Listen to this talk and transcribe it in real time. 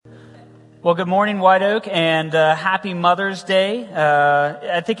Well, good morning, White Oak, and happy Mother's Day.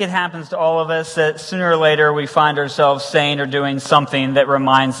 I think it happens to all of us that sooner or later we find ourselves saying or doing something that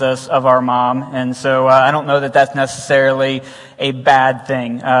reminds us of our mom. And so I don't know that that's necessarily a bad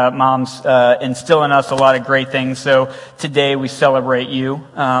thing. Moms instill in us a lot of great things, so today we celebrate you.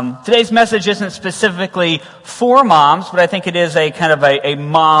 Today's message isn't specifically for moms, but I think it is a kind of a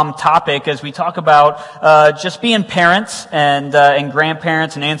mom topic as we talk about just being parents and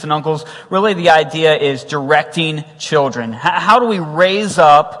grandparents and aunts and uncles. Really, the idea is directing children. How do we raise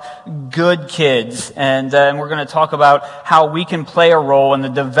up good kids? And we're going to talk about how we can play a role in the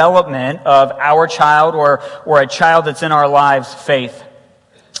development of our child or a child that's in our lives' faith.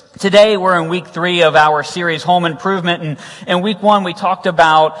 Today, we're in week 3 of our series, Home Improvement. And in week 1, we talked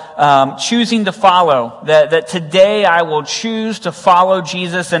about choosing to follow. That today I will choose to follow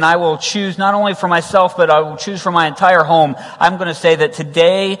Jesus, and I will choose not only for myself, but I will choose for my entire home. I'm going to say that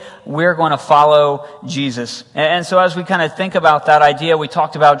today we're going to follow Jesus. And so as we kind of think about that idea, we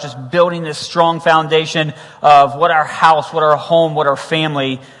talked about just building this strong foundation of what our house, what our home, what our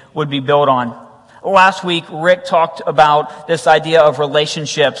family would be built on. Last week, Rick talked about this idea of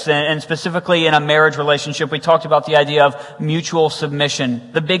relationships, and specifically in a marriage relationship, we talked about the idea of mutual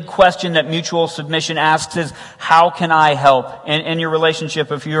submission. The big question that mutual submission asks is, how can I help in your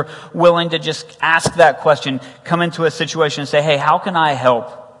relationship? If you're willing to just ask that question, come into a situation and say, hey, how can I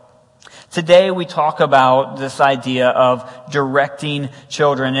help? Today we talk about this idea of directing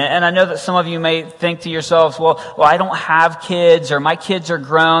children. And I know that some of you may think to yourselves, well, I don't have kids, or my kids are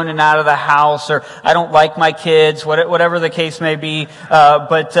grown and out of the house, or I don't like my kids, whatever the case may be.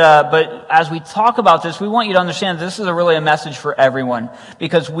 But as we talk about this, we want you to understand this is really a message for everyone.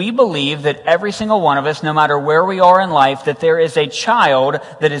 Because we believe that every single one of us, no matter where we are in life, that there is a child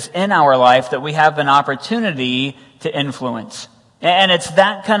that is in our life that we have an opportunity to influence. And it's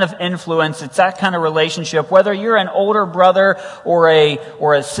that kind of influence, it's that kind of relationship, whether you're an older brother or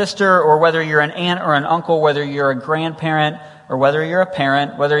a sister, or whether you're an aunt or an uncle, whether you're a grandparent or whether you're a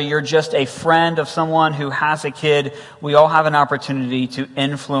parent, whether you're just a friend of someone who has a kid, we all have an opportunity to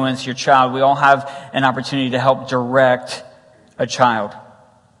influence your child. We all have an opportunity to help direct a child.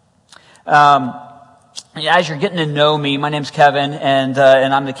 As you're getting to know me, my name's Kevin, and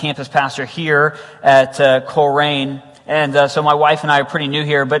I'm the campus pastor here at Colerain. And so my wife and I are pretty new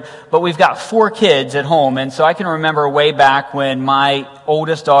here, but we've got 4 kids at home. And so I can remember way back when my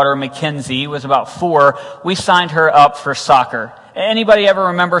oldest daughter, Mackenzie, was about 4, we signed her up for soccer. Anybody ever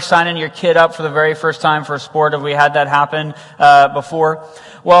remember signing your kid up for the very first time for a sport? Have we had that happen before?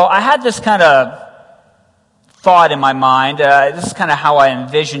 Well, I had this kind of thought in my mind. This is kind of how I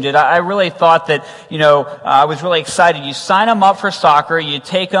envisioned it. I really thought that, I was really excited. You sign them up for soccer, you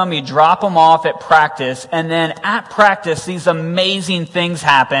take them, you drop them off at practice, and then at practice, these amazing things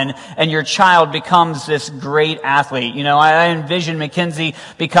happen, and your child becomes this great athlete. I envisioned Mackenzie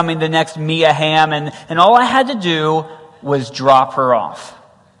becoming the next Mia Hamm, and all I had to do was drop her off.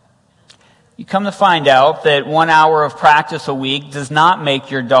 You come to find out that 1 hour of practice a week does not make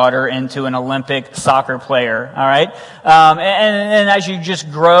your daughter into an Olympic soccer player, all right? And as you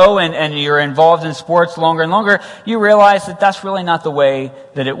just grow and you're involved in sports longer and longer, you realize that that's really not the way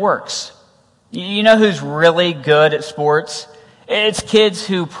that it works. You know who's really good at sports? It's kids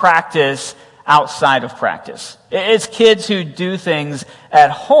who practice outside of practice. It's kids who do things at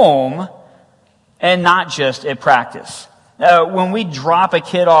home and not just at practice. When we drop a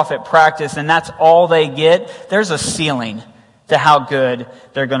kid off at practice and that's all they get, there's a ceiling to how good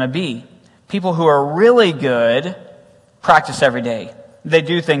they're going to be. People who are really good practice every day. They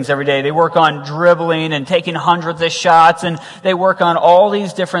do things every day. They work on dribbling and taking hundreds of shots, and they work on all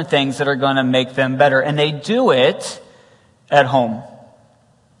these different things that are going to make them better. And they do it at home.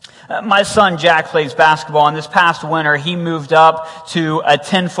 My son Jack plays basketball, and this past winter he moved up to a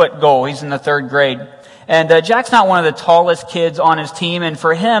 10-foot goal. He's in the 3rd grade. And Jack's not one of the tallest kids on his team, and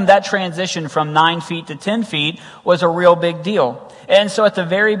for him, that transition from 9 feet to 10 feet was a real big deal. And so at the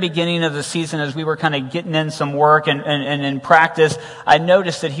very beginning of the season, as we were kind of getting in some work and in practice, I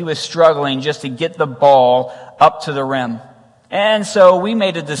noticed that he was struggling just to get the ball up to the rim. And so we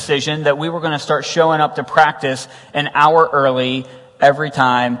made a decision that we were going to start showing up to practice an hour early every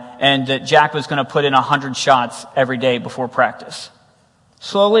time, and that Jack was going to put in 100 shots every day before practice.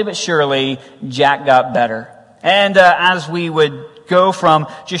 Slowly but surely, Jack got better. And as we would go from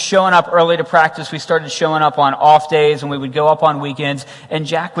just showing up early to practice, we started showing up on off days, and we would go up on weekends, and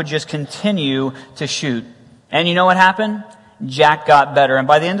Jack would just continue to shoot. And you know what happened? Jack got better. And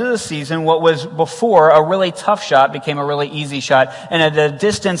by the end of the season, what was before a really tough shot became a really easy shot. And at a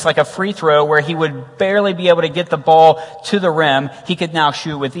distance like a free throw where he would barely be able to get the ball to the rim, he could now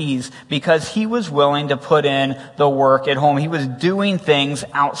shoot with ease because he was willing to put in the work at home. He was doing things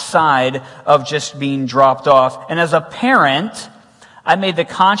outside of just being dropped off. And as a parent, I made the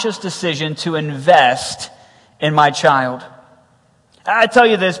conscious decision to invest in my child. I tell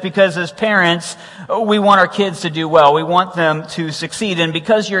you this because as parents, we want our kids to do well. We want them to succeed. And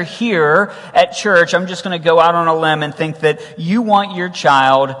because you're here at church, I'm just going to go out on a limb and think that you want your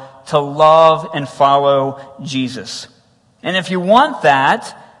child to love and follow Jesus. And if you want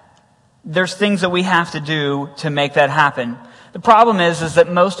that, there's things that we have to do to make that happen. The problem is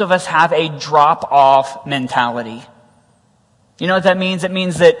that most of us have a drop-off mentality. You know what that means? It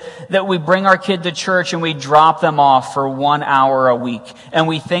means that we bring our kid to church and we drop them off for 1 hour a week. And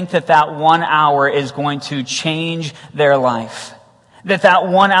we think that 1 hour is going to change their life. That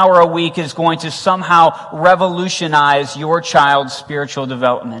 1 hour a week is going to somehow revolutionize your child's spiritual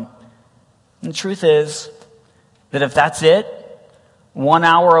development. And the truth is that if that's it, 1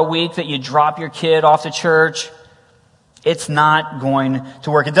 hour a week that you drop your kid off to church, it's not going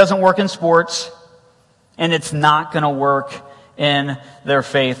to work. It doesn't work in sports, and it's not going to work in their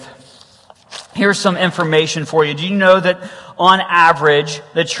faith. Here's some information for you. Do you know that on average,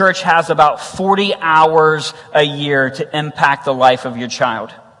 the church has about 40 hours a year to impact the life of your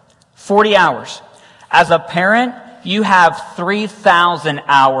child? 40 hours. As a parent, you have 3,000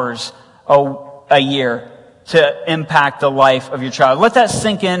 hours a year to impact the life of your child. Let that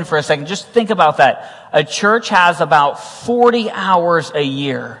sink in for a second. Just think about that. A church has about 40 hours a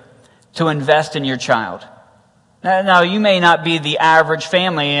year to invest in your child. Now, you may not be the average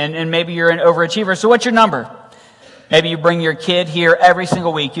family, and maybe you're an overachiever. So what's your number? Maybe you bring your kid here every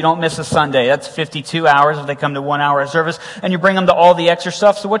single week. You don't miss a Sunday. That's 52 hours if they come to 1 hour of service. And you bring them to all the extra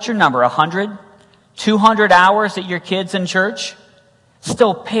stuff. So what's your number? 100? 200 hours that your kid's in church?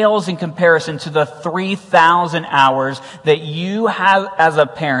 Still pales in comparison to the 3,000 hours that you have as a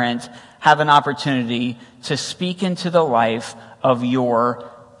parent have an opportunity to speak into the life of your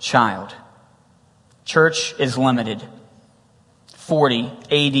child. Church is limited. 40,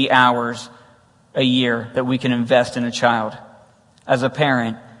 80 hours a year that we can invest in a child. As a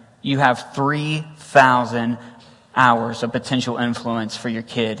parent, you have 3,000 hours of potential influence for your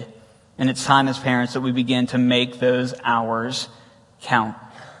kid. And it's time as parents that we begin to make those hours count.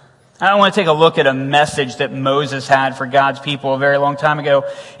 I want to take a look at a message that Moses had for God's people a very long time ago.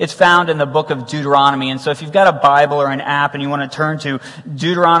 It's found in the book of Deuteronomy. And so if you've got a Bible or an app and you want to turn to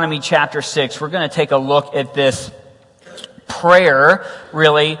Deuteronomy chapter 6, we're going to take a look at this prayer,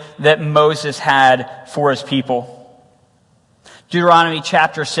 really, that Moses had for his people. Deuteronomy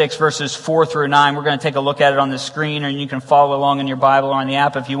chapter 6, verses 4 through 9. We're going to take a look at it on the screen, or you can follow along in your Bible or on the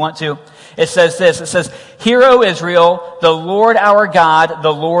app if you want to. It says this. It says, "Hear, O Israel, the Lord our God,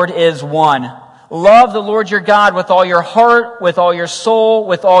 the Lord is one. Love the Lord your God with all your heart, with all your soul,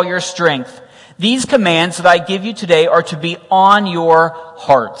 with all your strength. These commands that I give you today are to be on your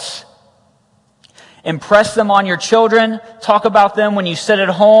hearts. Impress them on your children. Talk about them when you sit at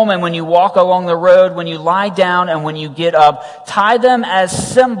home and when you walk along the road, when you lie down and when you get up. Tie them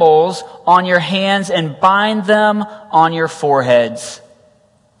as symbols on your hands and bind them on your foreheads.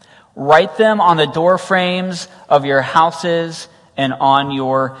 Write them on the door frames of your houses and on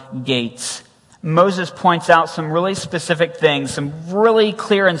your gates." Moses points out some really specific things, some really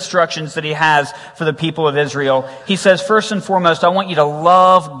clear instructions that he has for the people of Israel. He says, first and foremost, I want you to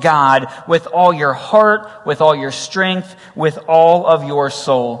love God with all your heart, with all your strength, with all of your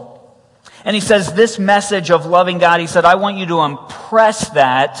soul. And he says this message of loving God, he said, I want you to impress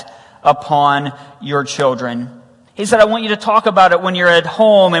that upon your children. He said, I want you to talk about it when you're at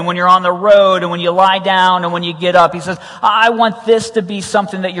home and when you're on the road and when you lie down and when you get up. He says, I want this to be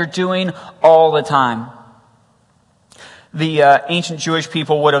something that you're doing all the time. The ancient Jewish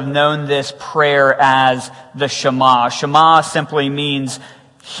people would have known this prayer as the Shema. Shema simply means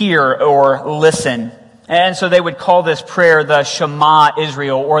hear or listen. And so they would call this prayer the Shema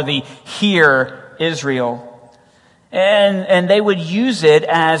Israel or the Hear Israel. And they would use it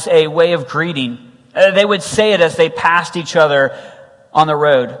as a way of greeting. They would say it as they passed each other on the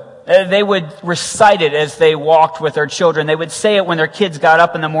road. They would recite it as they walked with their children. They would say it when their kids got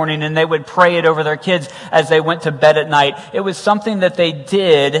up in the morning, and they would pray it over their kids as they went to bed at night. It was something that they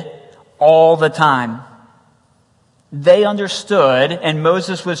did all the time. They understood, and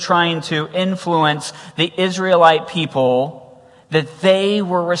Moses was trying to influence the Israelite people, that they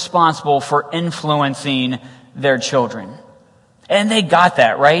were responsible for influencing their children. And they got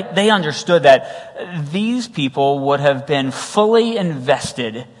that, right? They understood that these people would have been fully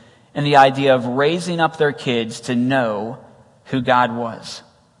invested in the idea of raising up their kids to know who God was.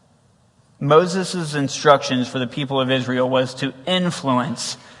 Moses' instructions for the people of Israel was to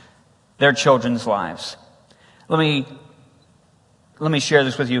influence their children's lives. Let me share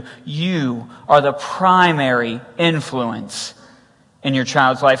this with you. You are the primary influence in your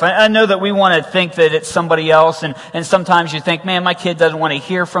child's life. I know that we want to think that it's somebody else, and sometimes you think, man, my kid doesn't want to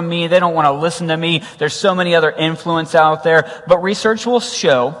hear from me. They don't want to listen to me. There's so many other influence out there. But research will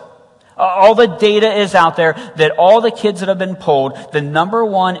show, all the data is out there, that all the kids that have been polled, the number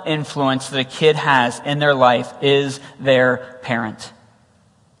one influence that a kid has in their life is their parent.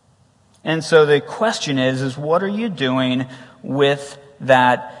 And so the question is what are you doing with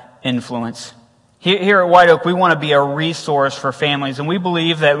that influence? Here at White Oak, we want to be a resource for families, and we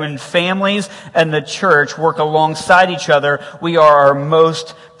believe that when families and the church work alongside each other, we are our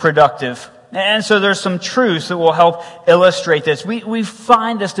most productive. And so there's some truths that will help illustrate this. We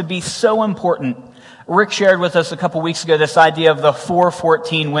find this to be so important. Rick shared with us a couple weeks ago this idea of the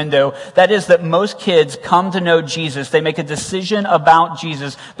 4:14 window. That is that most kids come to know Jesus. They make a decision about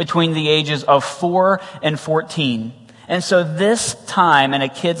Jesus between the ages of 4 and 14. And so this time in a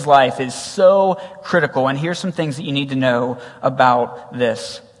kid's life is so critical. And here's some things that you need to know about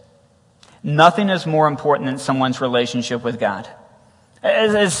this. Nothing is more important than someone's relationship with God.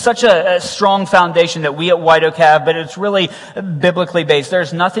 It's such a strong foundation that we at White Oak have, but it's really biblically based.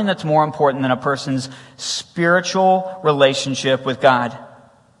 There's nothing that's more important than a person's spiritual relationship with God.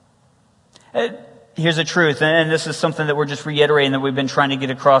 Here's the truth, and this is something that we're just reiterating that we've been trying to get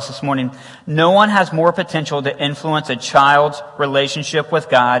across this morning. No one has more potential to influence a child's relationship with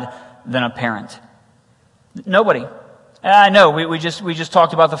God than a parent. Nobody. I know, we just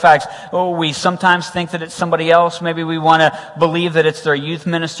talked about the facts. We sometimes think that it's somebody else. Maybe we want to believe that it's their youth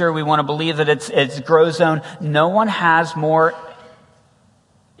minister. We want to believe that it's Grow Zone. No one has more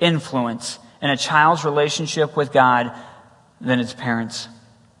influence in a child's relationship with God than its parents.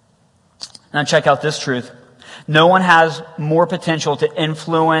 Now check out this truth. No one has more potential to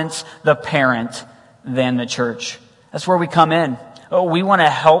influence the parent than the church. That's where we come in. We want to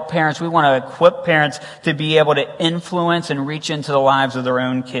help parents. We want to equip parents to be able to influence and reach into the lives of their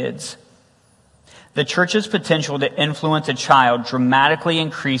own kids. The church's potential to influence a child dramatically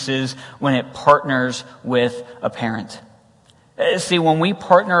increases when it partners with a parent. See, when we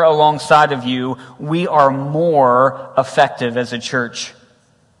partner alongside of you, we are more effective as a church.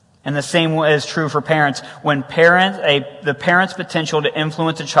 And the same is true for parents. When the parent's potential to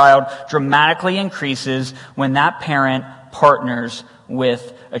influence a child dramatically increases when that parent partners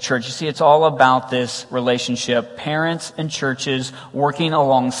with a church. You see, it's all about this relationship. Parents and churches working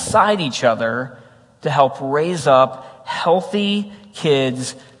alongside each other to help raise up healthy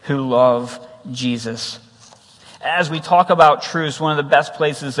kids who love Jesus. As we talk about truth, one of the best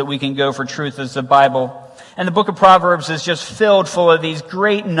places that we can go for truth is the Bible. And the book of Proverbs is just filled full of these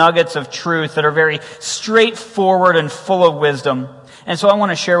great nuggets of truth that are very straightforward and full of wisdom. And so I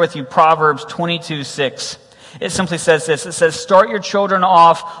want to share with you Proverbs 22:6. It simply says this. It says, "Start your children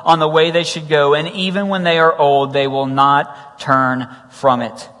off on the way they should go, and even when they are old, they will not turn from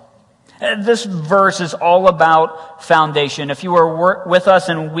it." This verse is all about foundation. If you were with us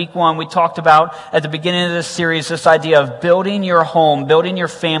in week 1, we talked about at the beginning of this series this idea of building your home, building your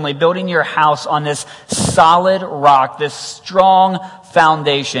family, building your house on this solid rock, this strong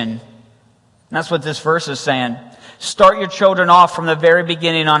foundation. And that's what this verse is saying. Start your children off from the very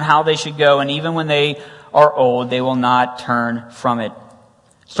beginning on how they should go, and even when they are old, they will not turn from it.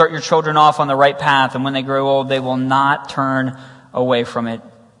 Start your children off on the right path, and when they grow old, they will not turn away from it.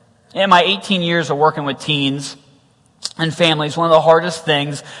 In my 18 years of working with teens and families, one of the hardest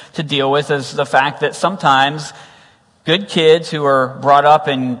things to deal with is the fact that sometimes good kids who are brought up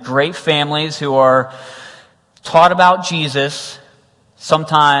in great families, who are taught about Jesus,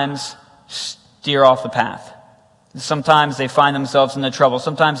 sometimes steer off the path. Sometimes they find themselves in the trouble.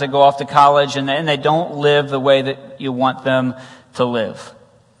 Sometimes they go off to college and they don't live the way that you want them to live.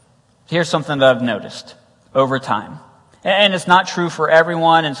 Here's something that I've noticed over time. And it's not true for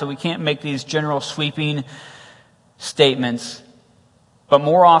everyone, and so we can't make these general sweeping statements. But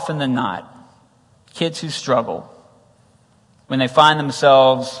more often than not, kids who struggle, when they find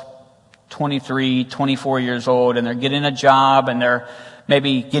themselves 23, 24 years old, and they're getting a job, and they're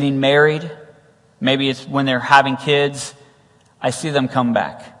maybe getting married, maybe it's when they're having kids, I see them come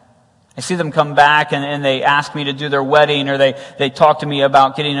back. I see them come back and they ask me to do their wedding, or they talk to me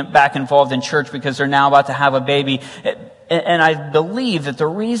about getting back involved in church because they're now about to have a baby. And I believe that the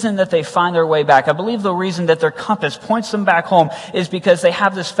reason that they find their way back, I believe the reason that their compass points them back home is because they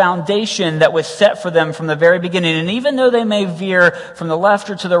have this foundation that was set for them from the very beginning. And even though they may veer from the left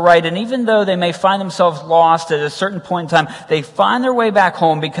or to the right, and even though they may find themselves lost at a certain point in time, they find their way back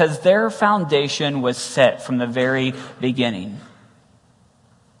home because their foundation was set from the very beginning.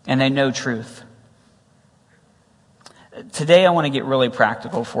 And they know truth. Today I want to get really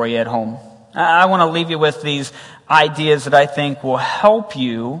practical for you at home. I want to leave you with these ideas that I think will help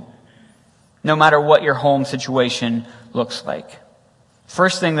you no matter what your home situation looks like.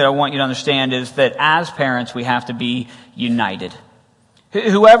 First thing that I want you to understand is that as parents, we have to be united.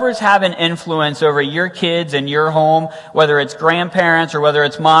 Whoever's having influence over your kids and your home, whether it's grandparents or whether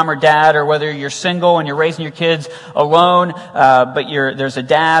it's mom or dad, or whether you're single and you're raising your kids alone, but there's a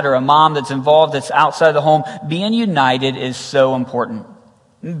dad or a mom that's involved that's outside the home, being united is so important.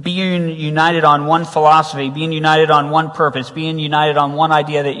 Being united on one philosophy, being united on one purpose, being united on one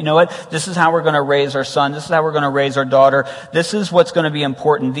idea that, you know what, this is how we're going to raise our son, this is how we're going to raise our daughter, this is what's going to be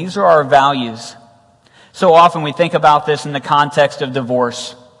important. These are our values. So often we think about this in the context of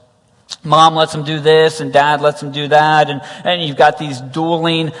divorce. Mom lets them do this and dad lets them do that, and you've got these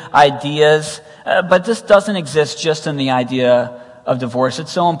dueling ideas. But this doesn't exist just in the idea of divorce.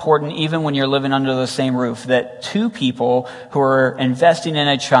 It's so important even when you're living under the same roof that two people who are investing in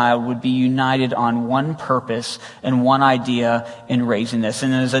a child would be united on one purpose and one idea in raising this.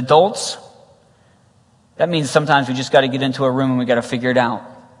 And as adults, that means sometimes we just got to get into a room and we got to figure it out.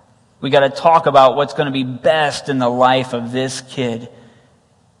 We got to talk about what's going to be best in the life of this kid.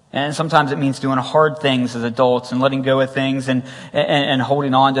 And sometimes it means doing hard things as adults and letting go of things and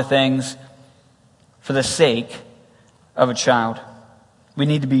holding on to things for the sake of a child. We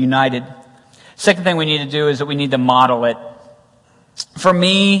need to be united. Second thing we need to do is that we need to model it. For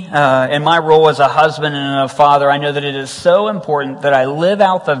me, in my role as a husband and a father, I know that it is so important that I live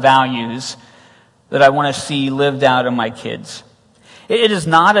out the values that I want to see lived out in my kids. It is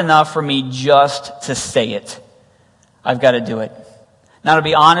not enough for me just to say it. I've got to do it. Now, to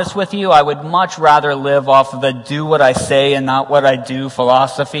be honest with you, I would much rather live off of the do what I say and not what I do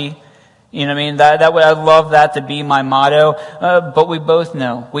philosophy. You know what I mean? I'd love that to be my motto. But we both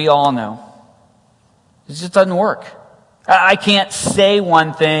know, we all know, it just doesn't work. I can't say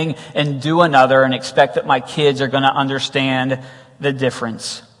one thing and do another and expect that my kids are going to understand the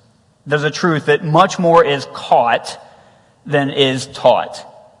difference. There's a truth that much more is caught than is taught.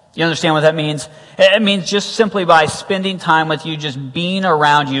 You understand what that means? It means just simply by spending time with you, just being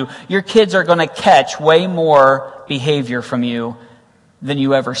around you, your kids are going to catch way more behavior from you than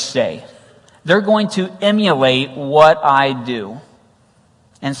you ever say. They're going to emulate what I do.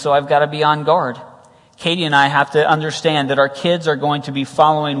 And so I've got to be on guard. Katie and I have to understand that our kids are going to be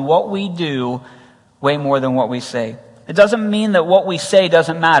following what we do way more than what we say. It doesn't mean that what we say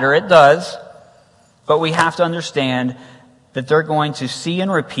doesn't matter. It does. But we have to understand that they're going to see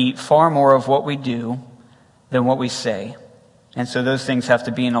and repeat far more of what we do than what we say. And so those things have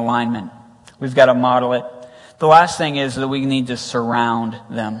to be in alignment. We've got to model it. The last thing is that we need to surround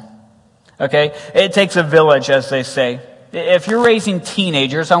them. Okay? It takes a village, as they say. If you're raising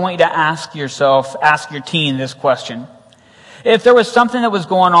teenagers, I want you to ask your teen this question. If there was something that was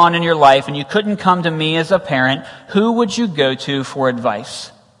going on in your life and you couldn't come to me as a parent, who would you go to for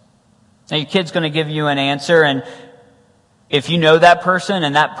advice? Now, your kid's going to give you an answer, and if you know that person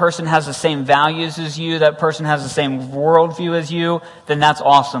and that person has the same values as you, that person has the same worldview as you, then that's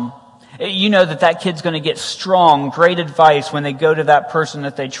awesome. You know that kid's going to get strong, great advice when they go to that person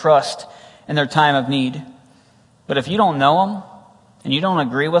that they trust in their time of need. But if you don't know them and you don't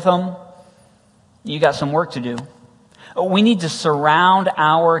agree with them, you got some work to do. We need to surround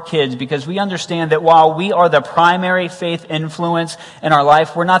our kids because we understand that while we are the primary faith influence in our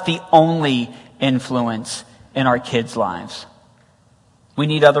life, we're not the only influence in our kids' lives. We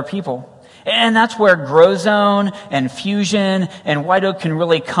need other people. And that's where Grow Zone and Fusion and White Oak can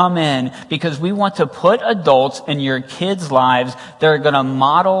really come in, because we want to put adults in your kids' lives that are going to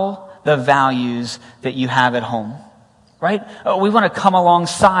model the values that you have at home. Right? We want to come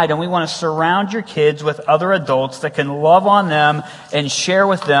alongside and we want to surround your kids with other adults that can love on them and share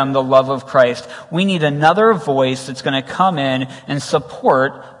with them the love of Christ. We need another voice that's going to come in and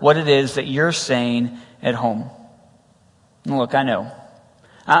support what it is that you're saying at home. And look, I know.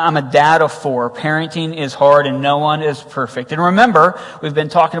 I'm a dad of 4. Parenting is hard and no one is perfect. And remember, we've been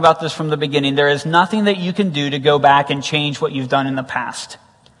talking about this from the beginning. There is nothing that you can do to go back and change what you've done in the past.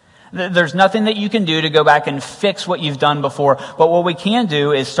 There's nothing that you can do to go back and fix what you've done before. But what we can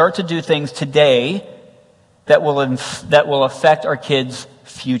do is start to do things today that will affect our kids'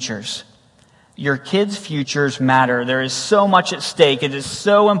 futures. Your kids' futures matter. There is so much at stake. It is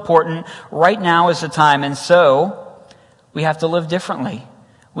so important. Right now is the time. And so we have to live differently.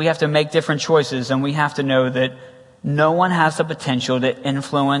 We have to make different choices. And we have to know that no one has the potential to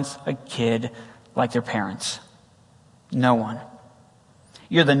influence a kid like their parents. No one.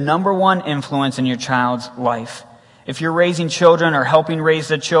 You're the number one influence in your child's life. If you're raising children or helping raise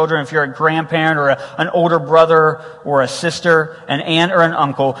the children, if you're a grandparent or an older brother or a sister, an aunt or an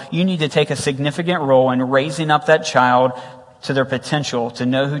uncle, you need to take a significant role in raising up that child to their potential to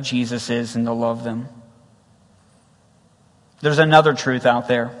know who Jesus is and to love them. There's another truth out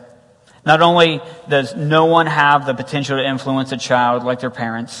there. Not only does no one have the potential to influence a child like their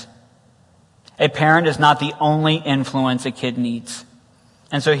parents, a parent is not the only influence a kid needs.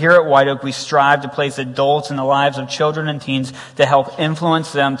 And so here at White Oak, we strive to place adults in the lives of children and teens to help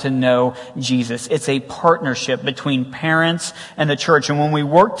influence them to know Jesus. It's a partnership between parents and the church. And when we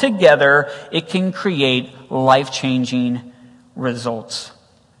work together, it can create life-changing results.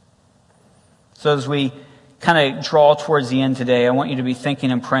 So as we kind of draw towards the end today, I want you to be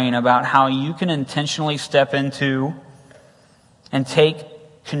thinking and praying about how you can intentionally step into and take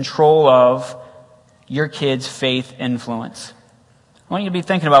control of your kids' faith influence. I want you to be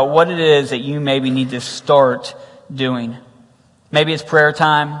thinking about what it is that you maybe need to start doing. Maybe it's prayer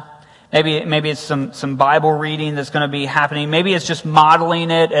time. Maybe it's some Bible reading that's going to be happening. Maybe it's just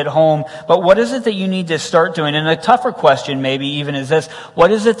modeling it at home. But what is it that you need to start doing? And a tougher question maybe even is this: what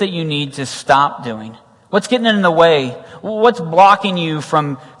is it that you need to stop doing? What's getting in the way? What's blocking you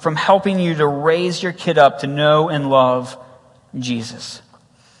from helping you to raise your kid up to know and love Jesus?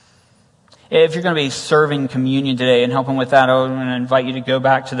 If you're going to be serving communion today and helping with that, I'm going to invite you to go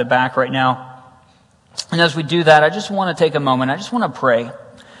back to the back right now. And as we do that, I just want to take a moment. I just want to pray.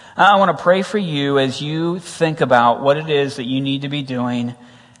 I want to pray for you as you think about what it is that you need to be doing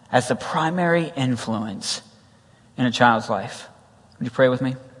as the primary influence in a child's life. Would you pray with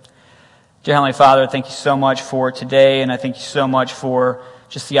me? Dear Heavenly Father, thank you so much for today, and I thank you so much for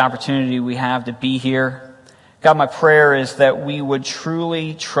just the opportunity we have to be here. God, my prayer is that we would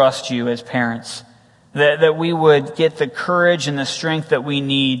truly trust you as parents, that we would get the courage and the strength that we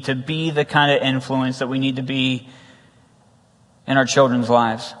need to be the kind of influence that we need to be in our children's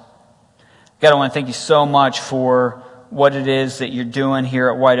lives. God, I want to thank you so much for what it is that you're doing here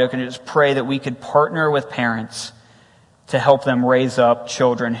at White Oak, and I just pray that we could partner with parents to help them raise up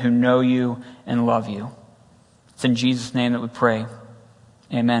children who know you and love you. It's in Jesus' name that we pray.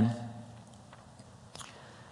 Amen.